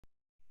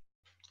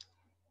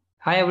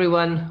Hi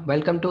everyone,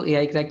 welcome to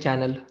AI Crack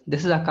channel.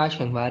 This is Akash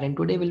Gangwar and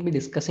today we'll be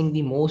discussing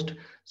the most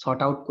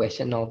sought out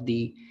question of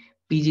the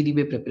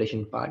PGDBA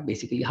preparation part.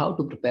 Basically how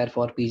to prepare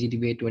for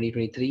PGDBA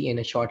 2023 in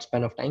a short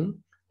span of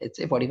time. Let's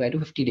say 45 to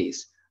 50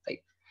 days, right?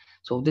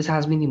 So this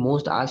has been the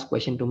most asked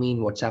question to me in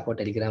WhatsApp or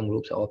Telegram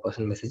groups or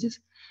personal messages.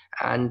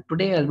 And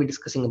today I'll be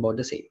discussing about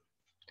the same.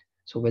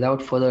 So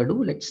without further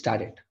ado, let's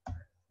start it.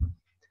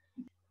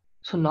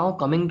 So now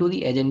coming to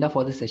the agenda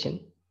for the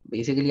session.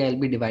 Basically I'll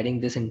be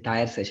dividing this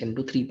entire session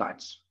into three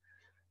parts.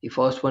 The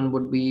first one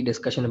would be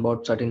discussion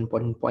about certain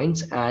important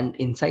points and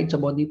insights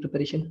about the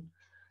preparation.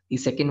 The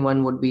second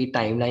one would be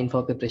timeline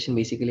for preparation.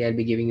 Basically, I'll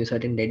be giving you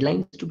certain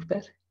deadlines to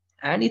prepare.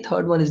 And the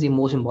third one is the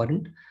most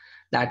important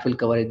that will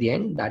cover at the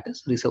end. That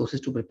is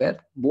resources to prepare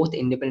both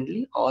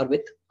independently or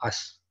with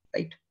us,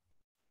 right?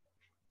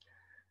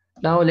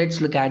 Now let's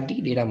look at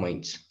the data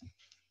points.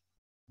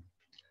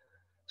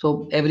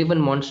 So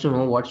everyone wants to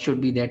know what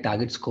should be their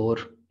target score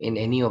in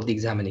any of the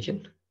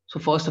examination. So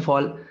first of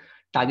all,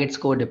 target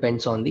score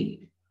depends on the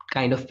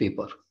kind of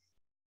paper.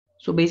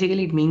 So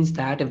basically it means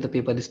that if the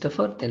paper is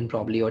tougher, then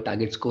probably your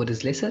target score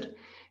is lesser.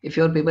 If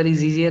your paper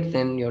is easier,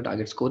 then your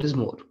target score is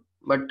more.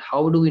 But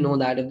how do we know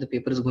that if the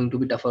paper is going to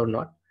be tougher or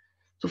not?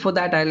 So for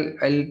that,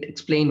 I'll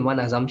explain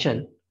one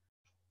assumption.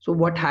 So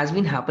what has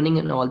been happening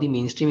in all the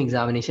mainstream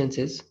examinations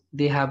is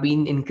they have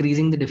been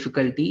increasing the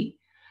difficulty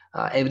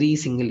every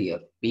single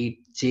year, be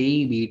it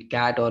JEE, be it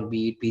CAT, or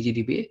be it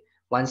PGDBA.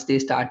 Once they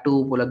start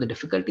to pull up the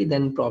difficulty,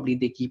 then probably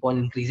they keep on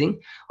increasing,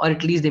 or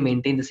at least they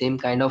maintain the same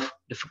kind of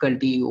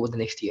difficulty over the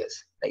next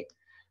years, right?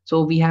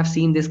 So we have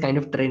seen this kind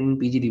of trend in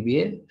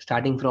PGDBA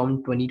starting from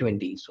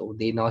 2020. So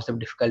they notched up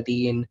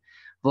difficulty in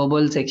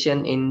verbal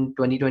section in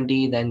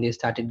 2020, then they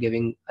started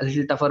giving a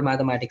little tougher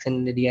mathematics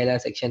in the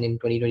DLR section in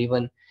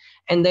 2021,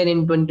 and then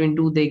in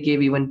 2022 they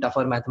gave even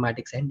tougher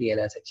mathematics and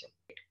DLR section.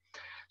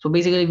 So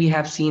basically we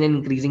have seen an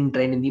increasing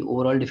trend in the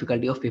overall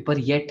difficulty of paper,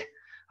 yet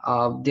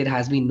there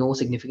has been no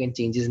significant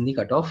changes in the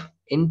cutoff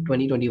in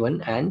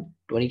 2021 and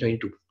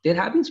 2022. There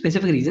have been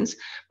specific reasons,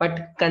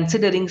 but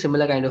considering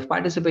similar kind of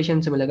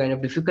participation, similar kind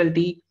of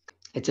difficulty,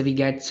 let's say we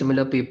get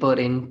similar paper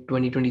in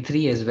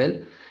 2023 as well,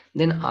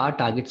 then our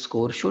target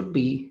score should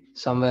be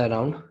somewhere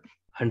around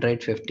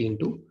 115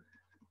 to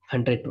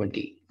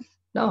 120.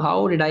 Now,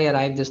 how did I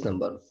arrive this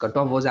number?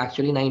 Cutoff was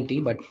actually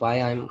 90, but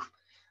why I'm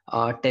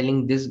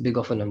telling this big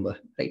of a number,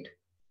 right?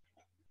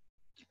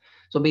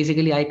 So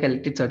basically, I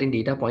collected certain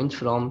data points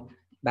from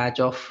batch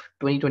of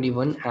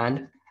 2021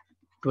 and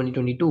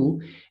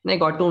 2022, and I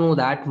got to know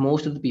that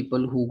most of the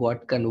people who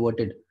got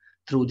converted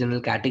through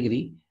general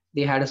category,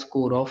 they had a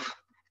score of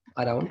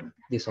around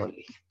this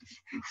only.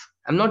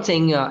 I'm not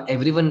saying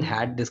everyone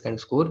had this kind of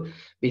score.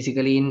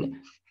 Basically,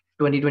 in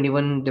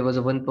 2021, there was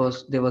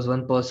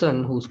one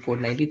person who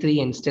scored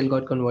 93 and still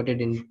got converted.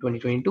 In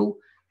 2022,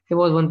 there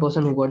was one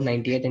person who got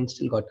 98 and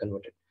still got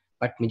converted.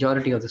 But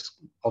majority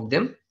of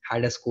them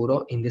had a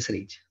score in this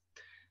range.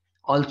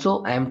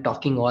 Also, I am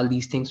talking all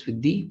these things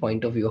with the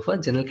point of view of a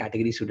general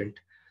category student.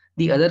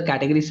 The other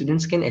category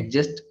students can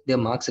adjust their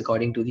marks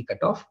according to the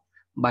cutoff.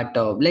 But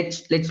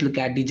let's look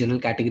at the general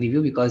category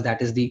view, because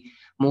that is the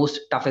most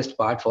toughest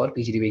part for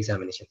PGDB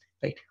examination,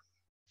 right?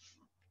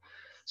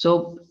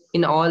 So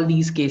in all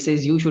these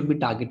cases, you should be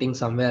targeting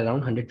somewhere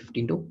around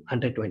 115 to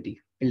 120.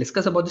 We'll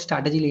discuss about the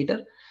strategy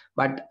later,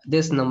 but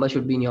this number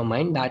should be in your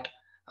mind that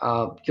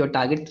your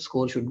target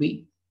score should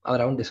be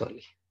around this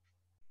only.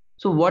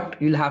 So what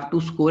you'll have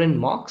to score in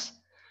mocks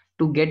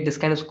to get this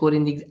kind of score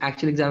in the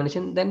actual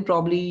examination, then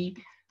probably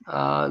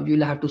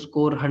you'll have to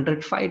score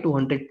 105 to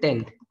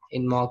 110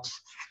 in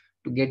mocks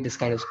to get this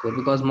kind of score,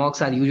 because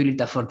mocks are usually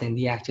tougher than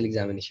the actual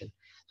examination.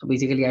 So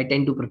basically I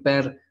tend to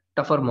prepare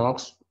tougher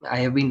mocks. I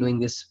have been doing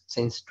this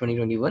since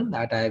 2021,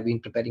 that I have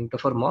been preparing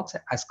tougher mocks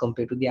as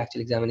compared to the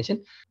actual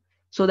examination,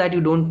 so that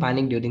you don't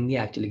panic during the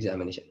actual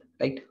examination,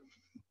 right?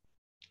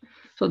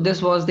 So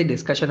this was the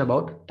discussion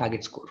about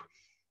target score.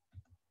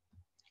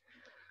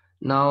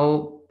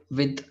 Now,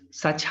 with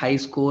such high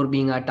score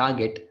being our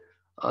target,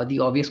 the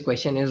obvious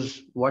question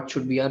is what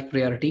should be our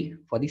priority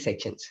for the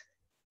sections?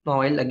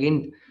 Now, I'll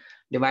again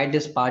divide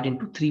this part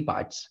into three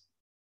parts.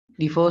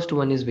 The first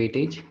one is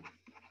weightage.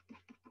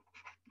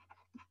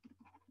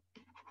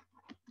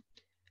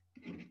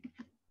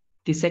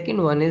 The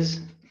second one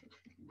is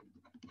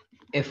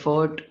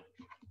effort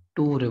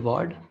to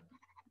reward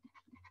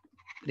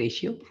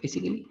ratio,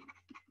 basically.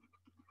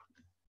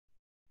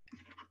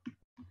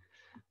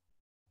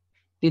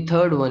 The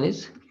third one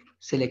is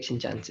selection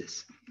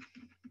chances.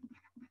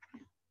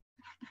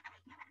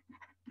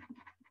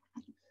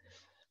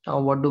 Now,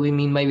 what do we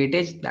mean by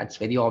weightage? That's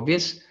very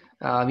obvious.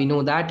 We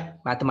know that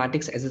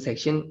mathematics as a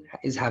section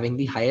is having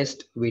the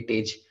highest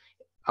weightage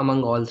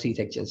among all three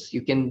sections.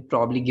 You can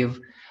probably give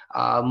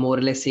more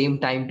or less same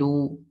time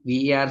to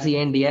VARC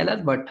and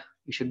DLR, but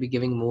you should be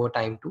giving more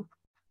time to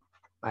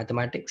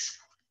mathematics,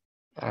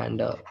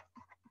 and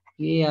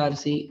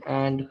VARC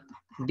and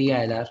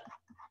DLR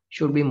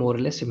should be more or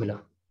less similar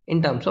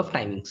in terms of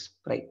timings,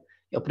 right?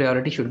 Your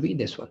priority should be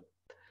this one.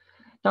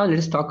 Now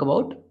let's talk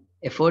about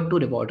effort to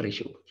reward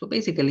ratio. So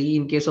basically,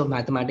 in case of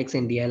mathematics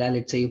and DLR,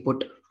 let's say you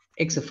put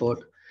X effort,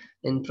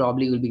 then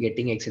probably you'll be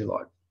getting X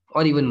reward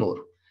or even more.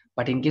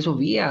 But in case of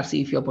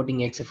VARC, if you're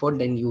putting X effort,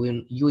 then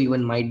you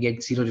even might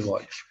get zero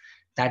reward.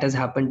 That has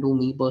happened to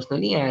me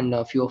personally and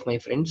a few of my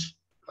friends.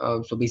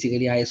 So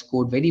basically, I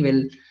scored very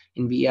well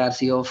in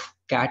VARC of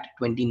CAT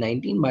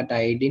 2019, but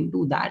I didn't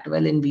do that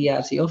well in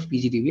VARC of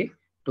PGDBA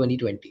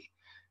 2020.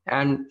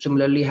 And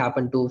similarly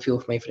happened to a few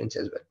of my friends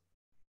as well.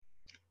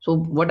 So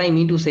what I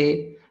mean to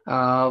say,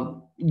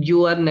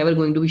 you are never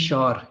going to be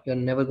sure. You're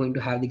never going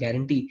to have the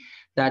guarantee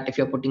that if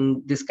you're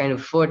putting this kind of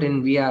effort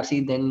in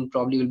VRC, then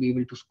probably you'll be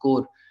able to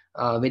score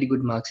very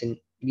good marks in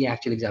the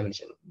actual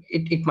examination.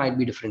 It might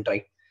be different,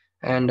 right?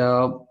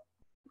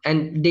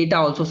 And data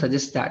also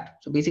suggests that.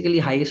 So basically,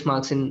 highest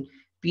marks in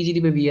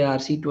PGDB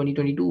VRC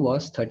 2022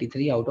 was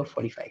 33 out of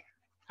 45.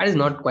 That is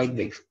not quite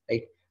big,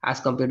 right? As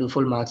compared to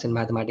full marks in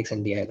mathematics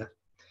and DILR.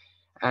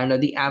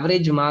 And the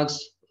average marks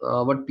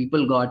what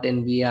people got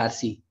in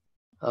VRC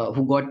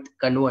who got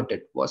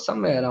converted was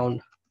somewhere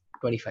around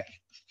 25,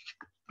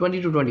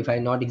 20 to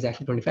 25, not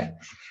exactly 25,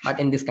 but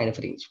in this kind of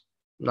range.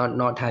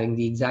 Not having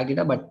the exact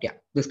data, but yeah,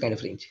 this kind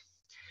of range.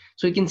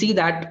 So you can see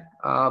that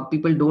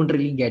people don't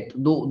really get,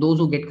 those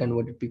who get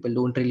converted, people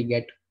don't really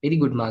get very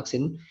good marks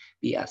in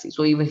VRC.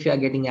 So even if you are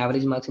getting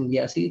average marks in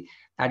VRC,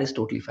 that is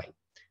totally fine.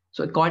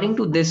 So according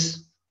to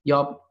this,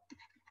 your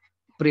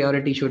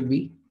priority should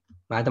be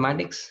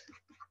mathematics,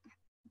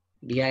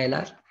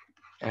 DILR,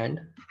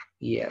 and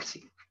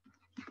EARC.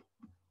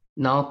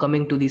 Now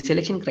coming to the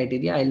selection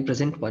criteria, I'll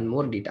present one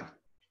more data.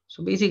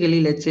 So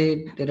basically, let's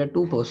say there are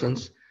two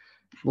persons,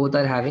 both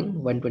are having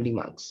 120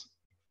 marks.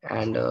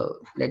 And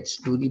let's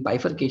do the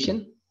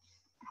bifurcation.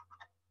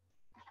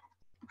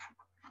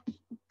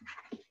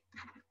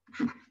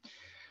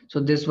 So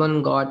this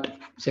one got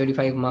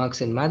 75 marks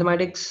in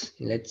mathematics,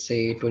 let's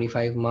say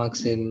 25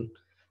 marks in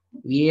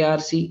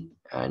VARC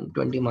and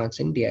 20 marks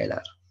in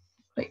DILR,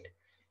 right?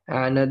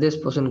 And this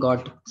person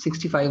got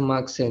 65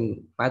 marks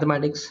in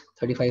mathematics,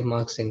 35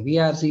 marks in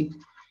VRC,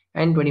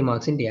 and 20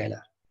 marks in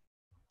DILR.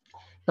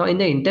 Now in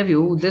the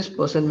interview, this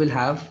person will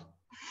have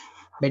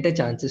better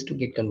chances to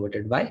get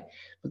converted. Why?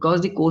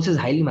 Because the course is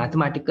highly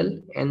mathematical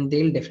and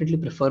they'll definitely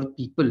prefer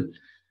people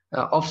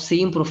of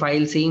same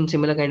profile, same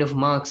similar kind of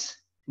marks,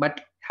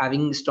 but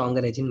having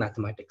stronger edge in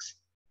mathematics,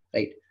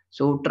 right?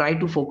 So try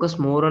to focus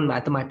more on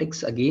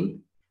mathematics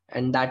again,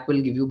 and that will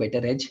give you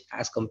better edge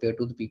as compared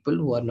to the people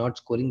who are not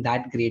scoring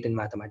that great in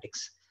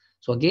mathematics.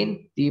 So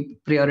again, the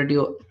priority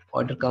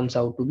order comes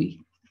out to be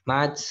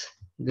maths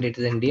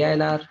greater than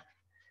DILR,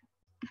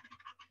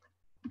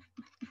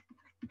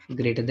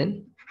 greater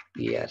than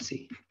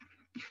ERC.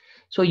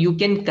 So you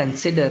can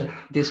consider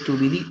this to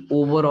be the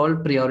overall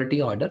priority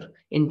order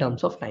in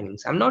terms of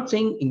timings. I'm not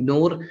saying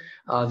ignore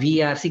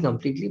VARC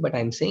completely, but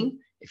I'm saying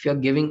if you're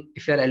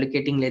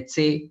allocating, let's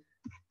say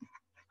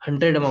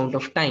 100 amount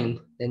of time,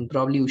 then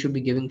probably you should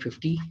be giving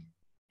 50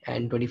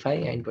 and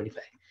 25 and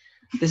 25.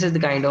 This is the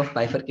kind of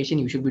bifurcation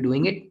you should be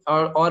doing it,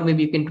 or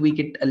maybe you can tweak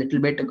it a little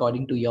bit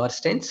according to your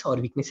strengths or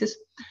weaknesses.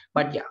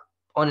 But yeah,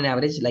 on an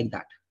average like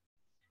that.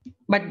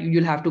 But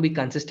you'll have to be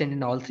consistent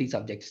in all three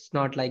subjects. It's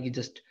not like you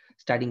just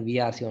studying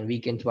VRC on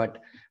weekends, but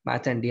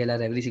maths and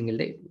DLR every single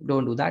day.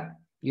 Don't do that.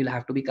 You'll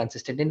have to be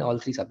consistent in all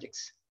three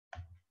subjects.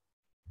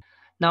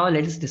 Now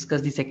let us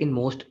discuss the second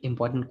most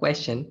important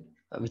question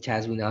which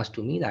has been asked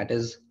to me, that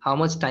is how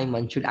much time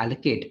one should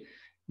allocate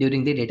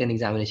during the written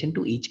examination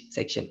to each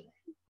section.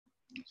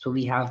 So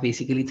we have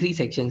basically three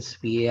sections: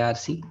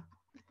 VARC,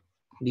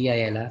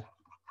 DILR,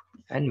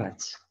 and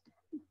maths.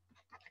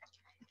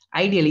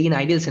 Ideally, in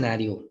ideal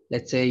scenario,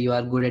 let's say you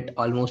are good at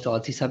almost all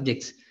three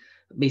subjects.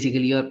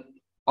 Basically, you're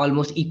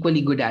almost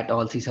equally good at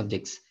all three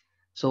subjects.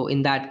 So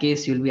in that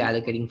case, you'll be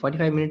allocating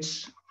 45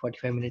 minutes,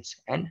 45 minutes,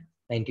 and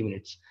 90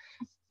 minutes.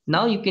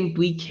 Now you can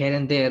tweak here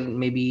and there,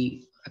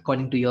 maybe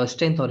according to your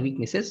strength or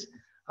weaknesses,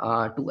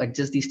 to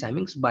adjust these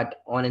timings.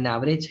 But on an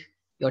average,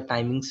 your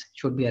timings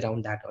should be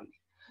around that only.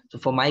 So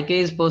for my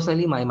case,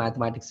 personally, my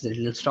mathematics is a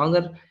little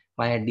stronger.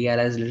 My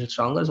DLR is a little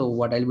stronger. So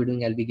what I'll be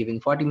doing, I'll be giving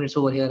 40 minutes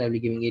over here. I'll be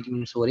giving 80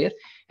 minutes over here.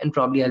 And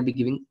probably I'll be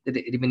giving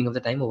the remaining of the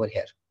time over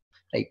here,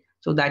 right?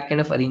 So that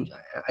kind of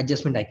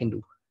adjustment I can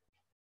do.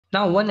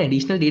 Now, one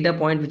additional data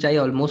point which I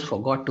almost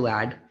forgot to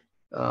add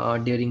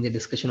during the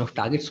discussion of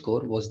target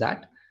score was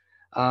that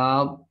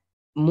uh,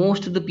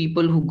 most of the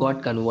people who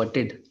got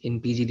converted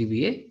in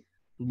PGDBA,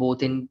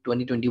 both in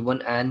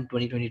 2021 and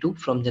 2022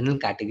 from general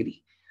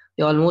category,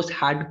 they almost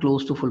had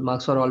close to full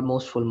marks or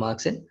almost full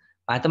marks in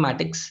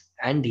mathematics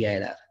and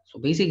DILR. So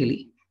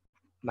basically,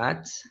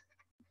 maths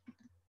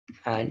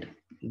and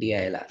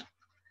DILR.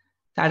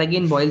 That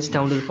again boils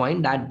down to the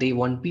point that they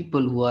want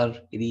people who are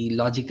very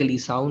logically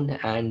sound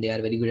and they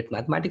are very good at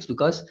mathematics,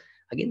 because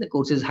again the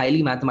course is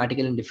highly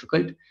mathematical and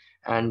difficult.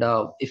 And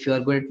if you are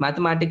good at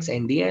mathematics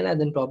and DILR,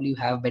 then probably you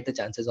have better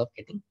chances of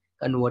getting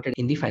converted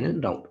in the final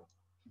round,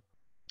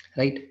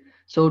 right?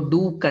 So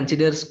do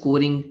consider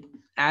scoring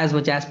as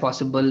much as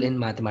possible in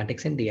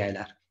mathematics and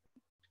DILR.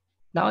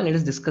 Now let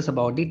us discuss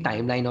about the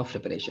timeline of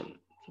preparation.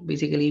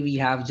 Basically, we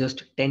have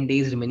just 10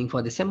 days remaining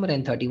for December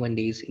and 31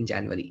 days in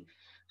January.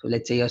 So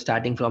let's say you're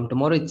starting from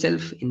tomorrow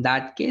itself. In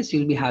that case,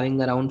 you'll be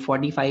having around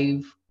 40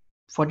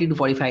 to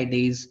 45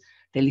 days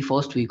till the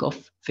first week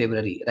of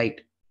February, right?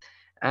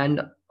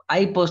 And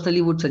I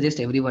personally would suggest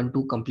everyone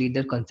to complete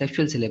their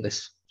conceptual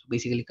syllabus. So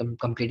basically,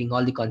 completing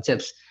all the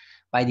concepts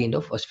by the end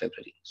of 1st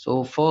February.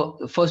 So for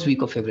the first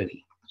week of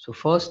February. So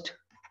first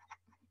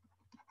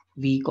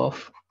week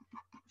of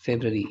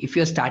February. If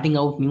you're starting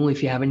out new,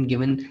 if you haven't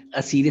given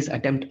a serious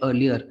attempt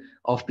earlier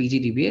of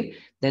PGDBA,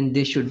 then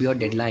this should be your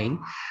deadline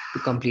to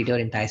complete your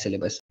entire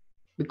syllabus,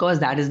 because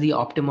that is the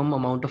optimum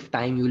amount of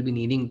time you will be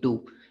needing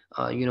to,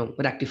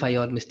 rectify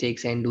your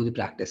mistakes and do the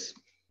practice,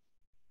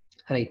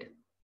 right?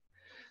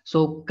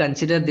 So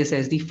consider this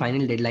as the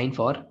final deadline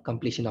for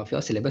completion of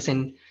your syllabus.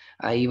 And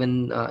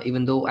even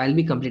though I'll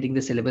be completing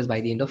the syllabus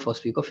by the end of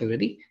first week of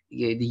February,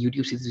 the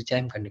YouTube series which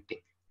I'm conducting.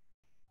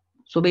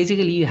 So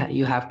basically,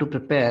 you have to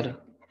prepare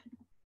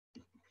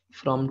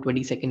from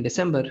 22nd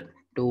December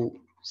to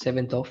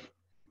 7th of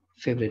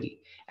February.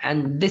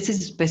 And this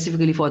is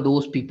specifically for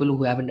those people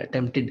who haven't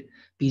attempted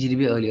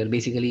PGDB earlier,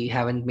 basically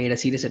haven't made a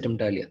serious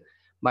attempt earlier.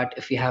 But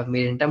if you have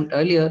made an attempt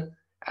earlier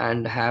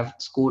and have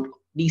scored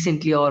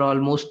decently or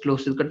almost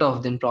close to the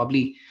cutoff, then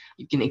probably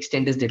you can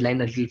extend this deadline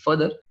a little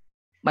further.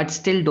 But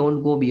still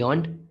don't go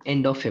beyond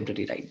end of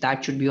February, right?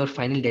 That should be your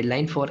final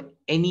deadline for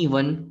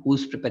anyone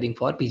who's preparing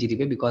for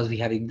PGDB, because we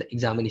have the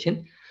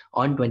examination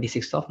on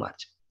 26th of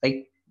March,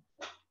 right?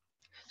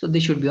 So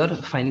this should be your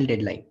final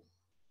deadline.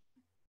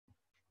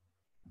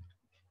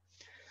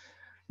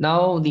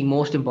 Now, the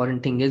most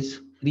important thing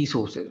is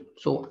resources.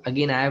 So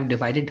again, I have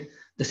divided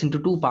this into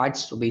two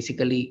parts. So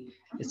basically,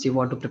 if you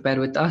want to prepare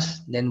with us,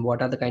 then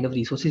what are the kind of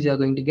resources you are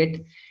going to get?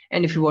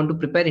 And if you want to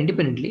prepare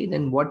independently,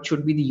 then what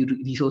should be the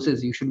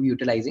resources you should be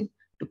utilizing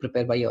to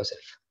prepare by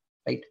yourself,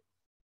 right?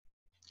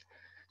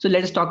 So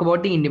let us talk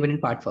about the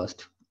independent part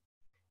first.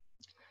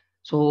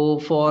 So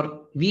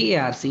for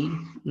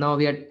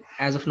VARC,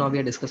 as of now, we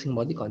are discussing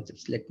about the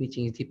concepts. Let me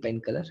change the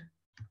pen color.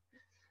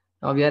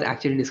 Now we are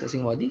actually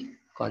discussing about the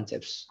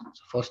concepts.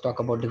 So first talk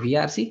about the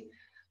VRC.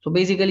 So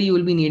basically you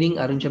will be needing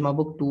Arun Sharma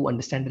book to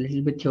understand a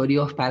little bit theory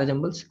of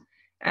parajumbles,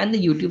 and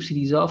the YouTube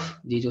series of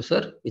Jejo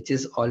sir, which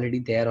is already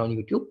there on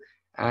YouTube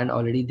and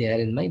already there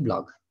in my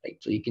blog, right?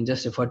 So you can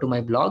just refer to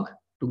my blog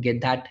to get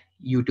that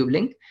YouTube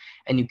link,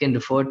 and you can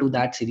refer to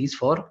that series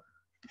for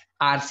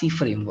RC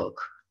framework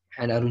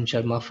and Arun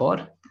Sharma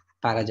for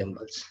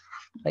parajumbles,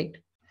 right?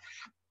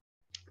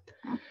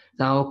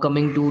 Now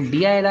coming to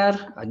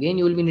DILR, again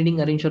you will be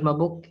needing Arun Sharma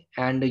book,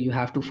 and you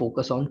have to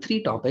focus on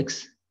three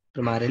topics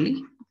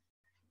primarily.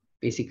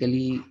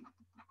 Basically,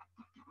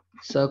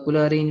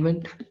 circular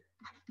arrangement,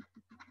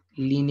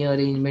 linear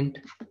arrangement,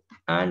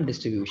 and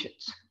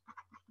distributions.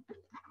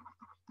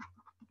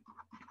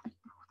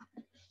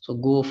 So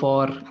go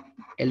for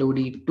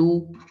LOD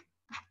 2,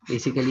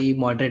 basically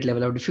moderate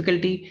level of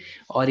difficulty,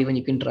 or even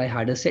you can try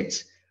harder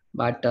sets,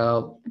 but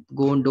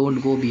don't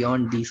go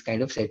beyond these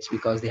kind of sets,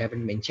 because they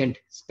haven't mentioned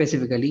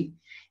specifically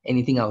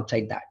anything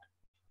outside that.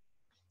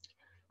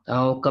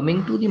 Now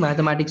coming to the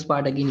mathematics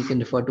part, again you can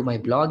refer to my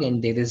blog,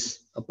 and there is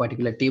a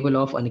particular table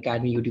of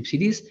Unacademy YouTube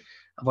series.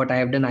 What I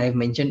have done, I have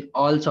mentioned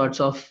all sorts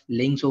of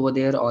links over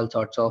there, all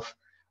sorts of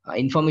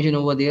information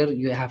over there.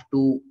 You have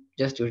to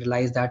just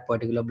utilize that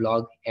particular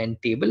blog and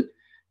table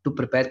to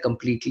prepare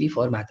completely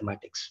for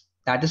mathematics.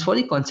 That is for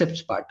the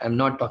concepts part. I'm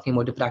not talking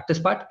about the practice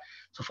part.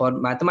 So for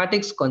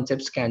mathematics,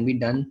 concepts can be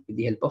done with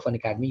the help of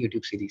Unacademy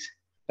YouTube series,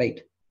 right?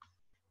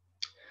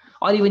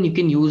 Or even you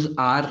can use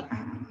our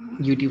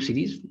YouTube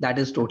series. That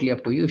is totally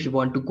up to you. If you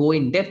want to go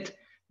in depth,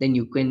 then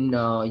you can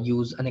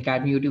use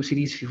Unacademy YouTube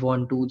series. If you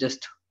want to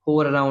just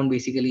hover around,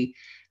 basically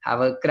have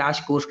a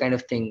crash course kind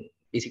of thing,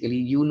 basically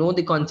you know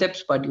the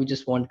concepts but you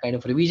just want kind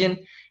of revision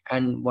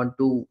and want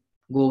to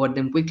go over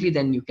them quickly,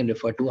 then you can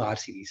refer to our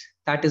series.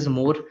 That is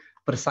more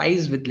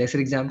precise with lesser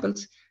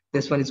examples.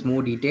 This one is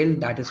more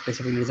detailed, that is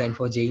specifically designed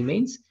for JEE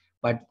mains,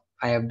 but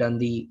I have done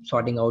the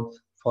sorting out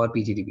for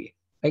PGDBA,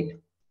 right?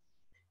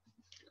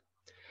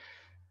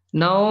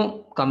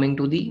 Now coming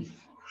to the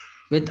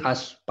with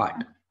us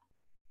part.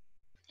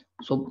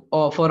 So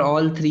for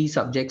all three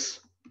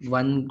subjects,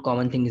 one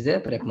common thing is there,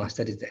 prep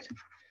master is there.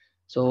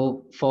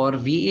 So for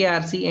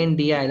VARC and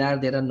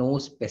DILR, there are no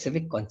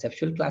specific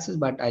conceptual classes,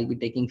 but I'll be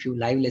taking few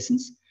live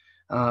lessons,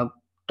 uh,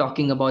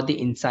 talking about the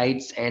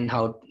insights and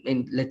how,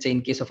 let's say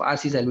in case of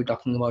RCs, I'll be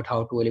talking about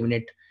how to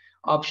eliminate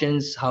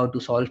options, how to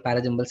solve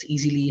parajumbles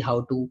easily,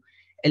 how to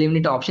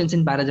eliminate options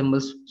in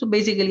parajumbles. So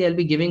basically, I'll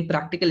be giving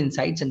practical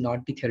insights and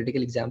not the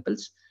theoretical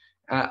examples,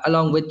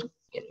 along with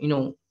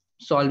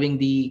solving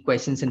the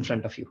questions in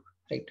front of you.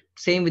 Right.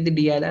 Same with the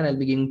DILR, I'll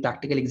be giving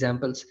practical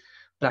examples,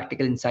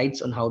 practical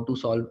insights on how to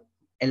solve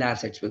LR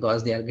sets,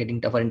 because they are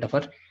getting tougher and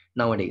tougher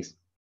nowadays.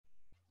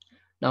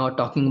 Now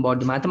talking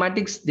about the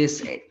mathematics,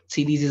 this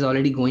series is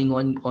already going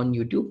on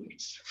YouTube.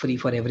 It's free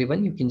for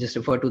everyone. You can just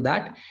refer to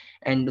that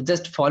and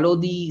just follow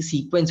the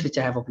sequence which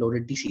I have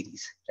uploaded the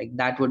series. Like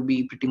that would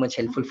be pretty much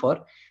helpful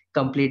for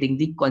completing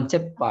the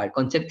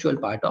conceptual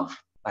part of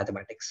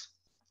mathematics.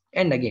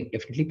 And again,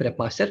 definitely Prep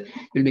Master,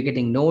 you'll be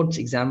getting notes,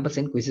 examples,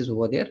 and quizzes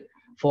over there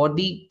for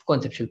the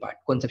conceptual part,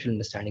 conceptual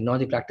understanding, not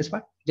the practice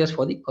part, just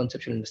for the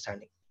conceptual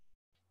understanding.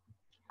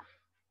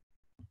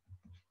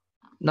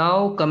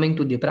 Now coming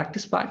to the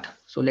practice part.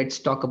 So let's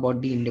talk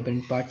about the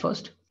independent part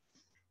first.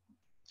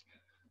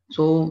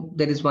 So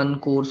there is one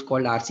course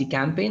called RC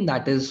Campaign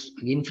that is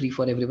again free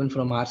for everyone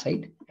from our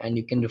side, and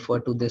you can refer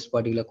to this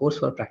particular course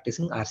for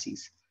practicing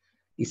RCs.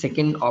 The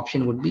second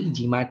option would be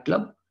GMAT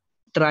Club.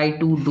 Try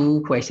to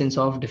do questions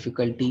of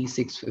difficulty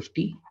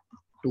 650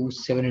 to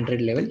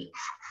 700 level.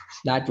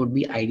 That would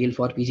be ideal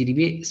for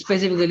PGDBA,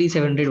 specifically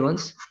 700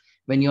 ones.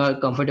 When you are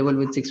comfortable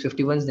with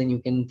 650 ones, then you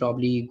can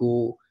probably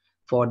go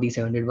for the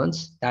 700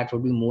 ones. That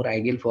would be more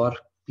ideal for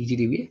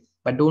PGDBA,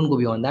 but don't go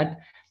beyond that.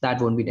 That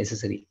won't be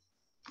necessary.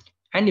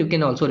 And you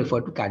can also refer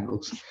to CAT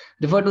books.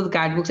 Refer to the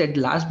CAT books at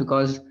last,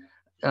 because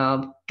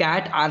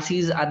CAT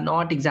RCs are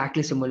not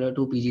exactly similar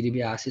to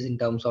PGDBA RCs in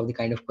terms of the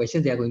kind of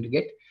questions they are going to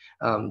get,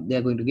 they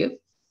are going to give.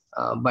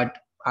 But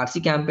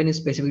RC Campaign is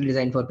specifically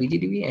designed for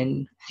PGDBA,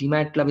 and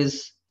GMAT Club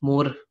is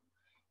more,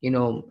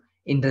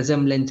 in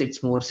resemblance,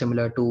 it's more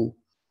similar to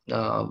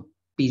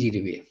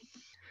PGDBA.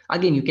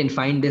 Again, you can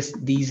find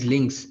these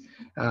links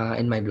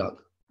in my blog.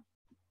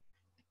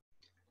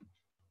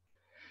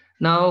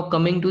 Now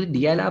coming to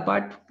the DLR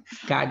part,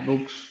 CAT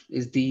books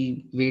is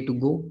the way to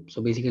go.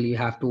 So basically you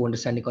have to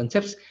understand the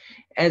concepts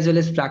as well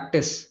as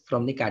practice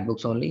from the CAT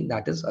books only.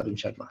 That is Arun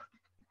Sharma.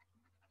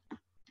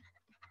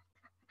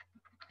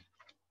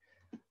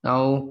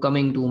 Now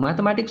coming to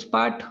mathematics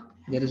part,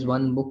 there is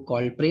one book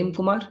called Prem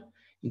Kumar.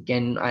 You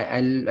can,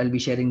 I'll be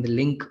sharing the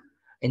link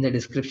in the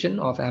description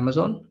of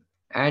Amazon.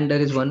 And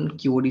there is one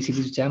QOD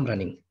series which I'm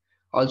running.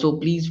 Also,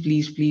 please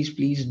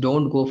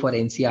don't go for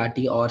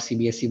NCRT or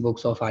CBSE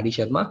books of Adi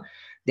Sharma.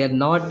 They're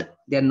not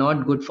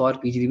good for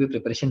PGDB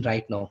preparation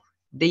right now.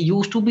 They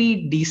used to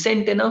be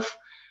decent enough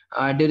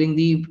during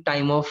the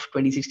time of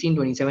 2016,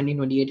 2017,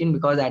 2018,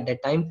 because at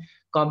that time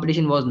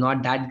competition was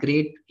not that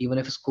great. Even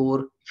if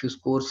you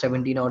score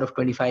 17 out of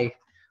 25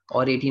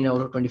 or 18 out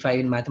of 25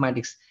 in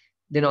mathematics,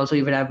 then also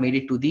you would have made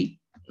it to the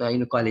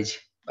college.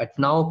 But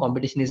now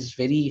competition is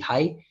very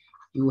high.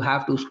 You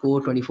have to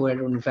score 24 out of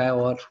 25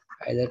 or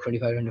either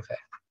 25 25,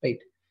 right?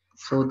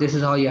 So this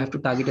is how you have to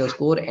target your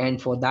score,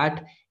 and for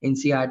that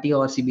NCRT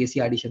or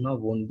CBSE Adi Sharma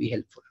won't be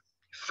helpful.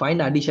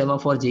 Find Adi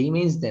Sharma for JEE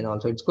Mains, then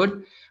also it's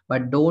good,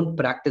 but don't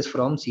practice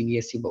from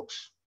CBSE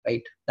books,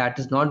 right? That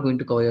is not going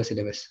to cover your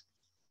syllabus.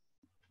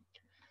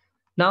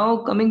 Now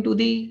coming to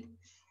the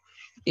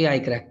AI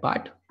crack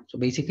part. So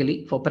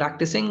basically for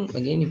practicing,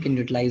 again, you can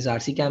utilize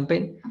RC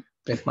Campaign.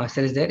 Prep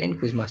Master is there and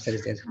Quiz Master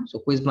is there. So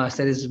Quiz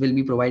Master will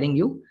be providing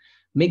you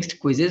mixed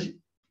quizzes,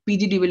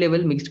 PGDB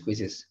level mixed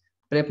quizzes.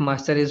 Prep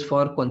Master is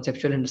for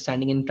conceptual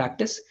understanding and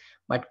practice,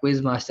 but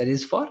Quiz Master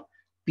is for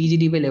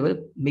PGDB level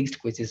mixed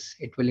quizzes.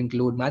 It will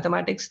include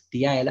mathematics,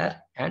 DILR,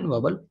 and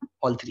verbal,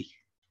 all three.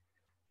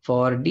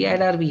 For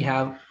DILR, we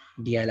have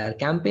DILR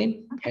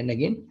Campaign, and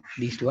again,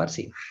 these two are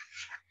same.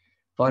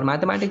 For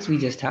mathematics, we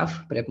just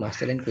have Prep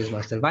Master and Quiz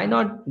Master. Why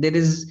not there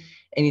is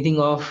anything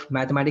of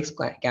mathematics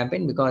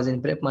campaign? Because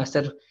in Prep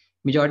Master,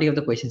 majority of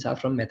the questions are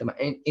from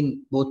mathematics.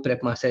 In both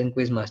Prep Master and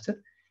Quiz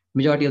Master,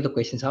 majority of the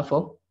questions are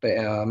for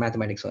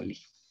mathematics only.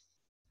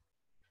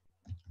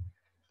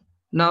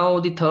 Now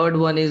the third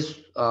one is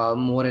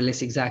more or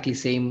less exactly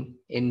same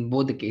in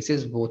both the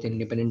cases, both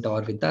independent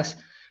or with us,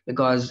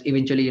 because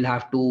eventually you'll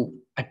have to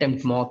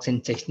attempt mocks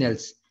and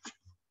sectionals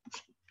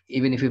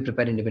even if you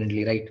prepare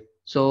independently, right?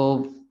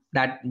 So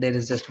that there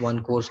is just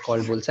one course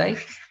called Bullseye,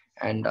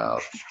 and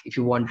if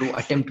you want to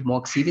attempt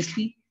mock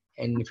seriously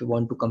and if you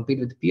want to compete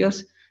with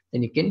peers,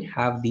 then you can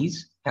have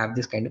this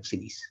kind of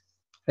series,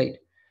 right?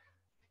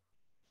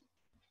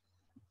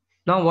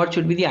 Now what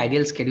should be the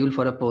ideal schedule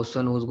for a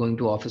person who's going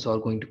to office or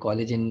going to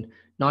college and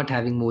not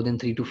having more than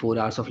 3 to 4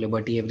 hours of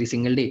liberty every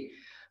single day?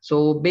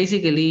 So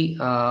basically,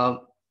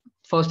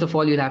 first of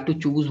all, you'll have to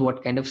choose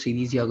what kind of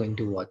series you are going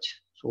to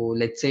watch. So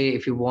let's say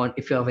if you are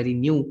very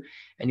new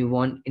and you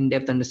want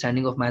in-depth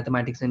understanding of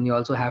mathematics and you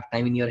also have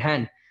time in your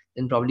hand,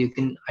 then probably you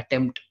can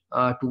attempt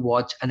to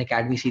watch an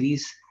academy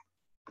series.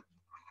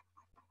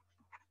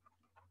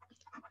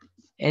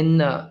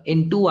 And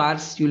in 2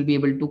 hours, you'll be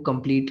able to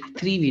complete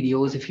 3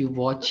 videos if you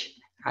watch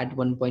at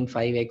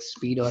 1.5x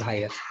speed or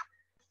higher.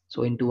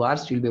 So in 2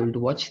 hours, you'll be able to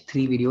watch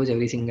 3 videos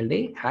every single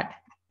day at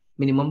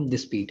minimum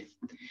this speed.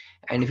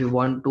 And if you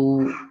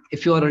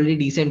are already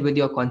decent with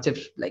your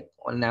concepts, like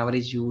on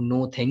average, you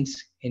know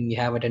things and you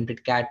have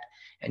attempted CAT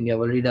and you have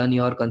already done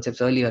your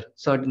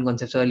certain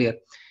concepts earlier,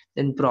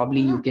 then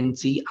probably you can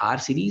see R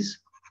series.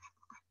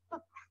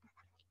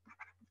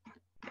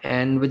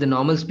 And with the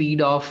normal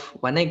speed of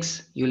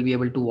 1x, you will be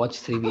able to watch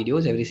 3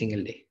 videos every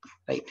single day,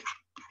 right?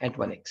 At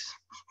 1x.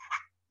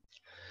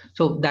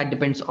 So that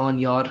depends on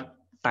your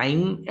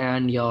time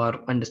and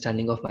your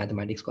understanding of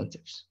mathematics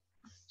concepts.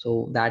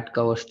 So that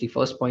covers the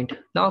first point.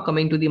 Now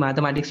coming to the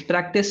mathematics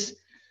practice.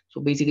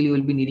 So basically you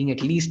will be needing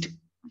at least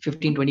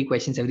 15-20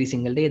 questions every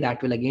single day.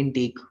 That will again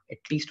take at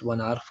least 1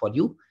 hour for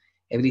you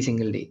every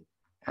single day.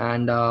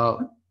 And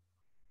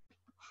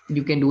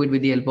You can do it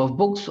with the help of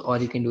books, or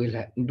you can do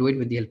it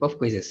with the help of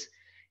quizzes.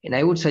 And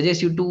I would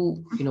suggest you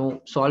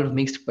to solve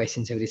mixed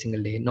questions every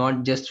single day,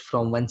 not just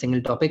from one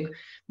single topic,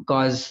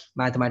 because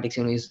mathematics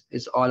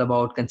is all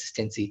about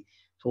consistency.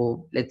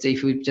 So let's say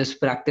if you just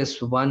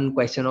practice one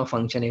question or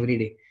function every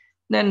day,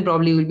 then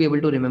probably you'll be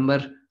able to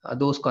remember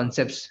those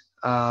concepts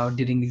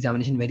during the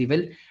examination very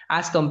well,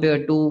 as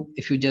compared to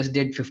if you just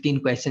did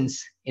 15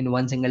 questions in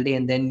one single day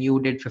and then you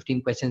did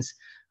 15 questions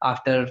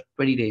after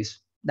 20 days.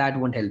 That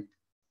won't help.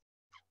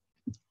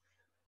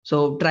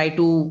 So try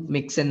to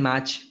mix and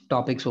match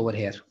topics over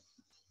here.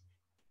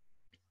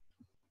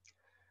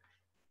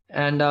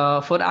 And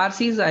for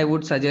RCs, I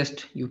would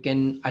suggest you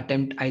can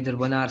attempt either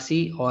one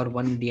RC or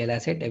one DL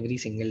asset every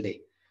single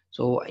day.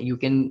 So you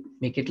can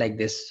make it like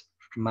this: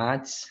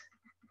 maths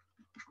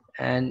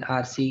and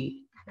RC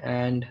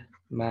and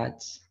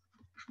maths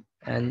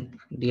and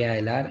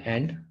DILR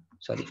and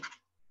sorry,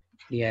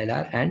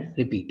 DILR and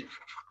repeat.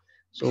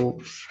 So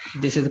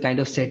this is the kind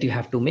of set you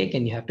have to make,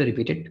 and you have to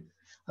repeat it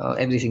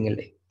every single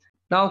day.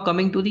 Now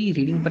coming to the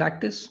reading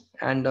practice,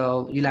 and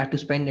you'll have to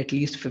spend at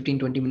least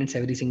 15-20 minutes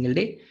every single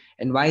day.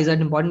 And why is that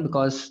important?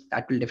 Because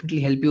that will definitely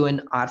help you in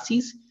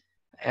RCs.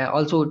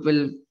 Also, it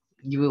will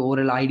give you an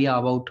overall idea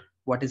about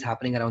what is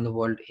happening around the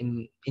world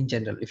in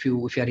general. If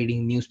you are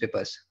reading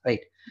newspapers, right?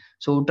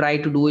 So try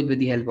to do it with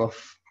the help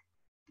of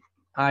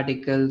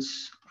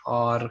articles,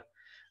 or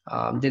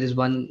there is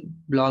one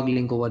blog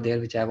link over there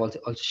which I have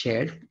also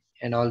shared,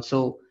 and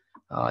also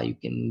you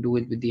can do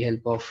it with the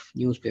help of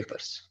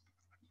newspapers.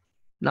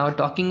 Now,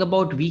 talking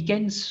about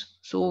weekends,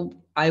 so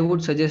I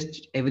would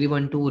suggest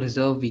everyone to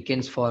reserve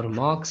weekends for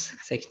mocks,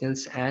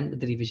 sectionals, and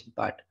the revision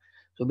part.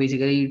 So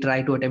basically,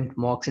 try to attempt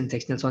mocks and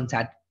sectionals on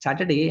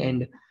Saturday,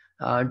 and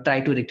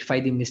try to rectify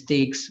the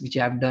mistakes which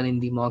you have done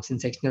in the mocks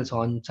and sectionals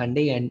on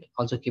Sunday, and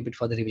also keep it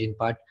for the revision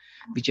part,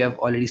 which you have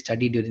already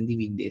studied during the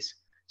weekdays.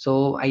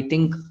 So I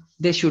think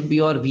this should be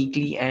your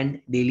weekly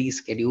and daily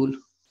schedule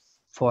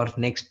for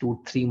next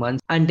 2-3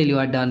 months until you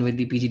are done with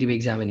the PGDB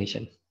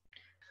examination.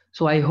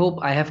 So I hope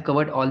I have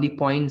covered all the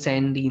points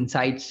and the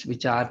insights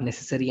which are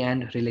necessary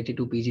and related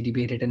to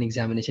PGDBA written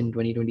examination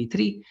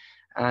 2023.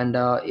 And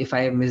if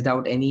I have missed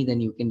out any,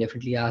 then you can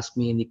definitely ask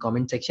me in the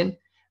comment section.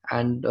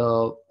 And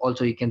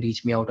also you can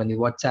reach me out on the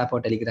WhatsApp or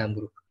Telegram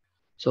group.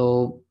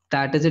 So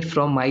that is it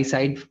from my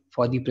side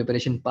for the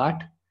preparation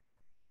part.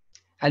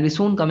 I'll be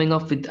soon coming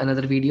up with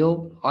another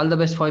video. All the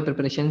best for your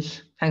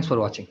preparations. Thanks for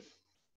watching.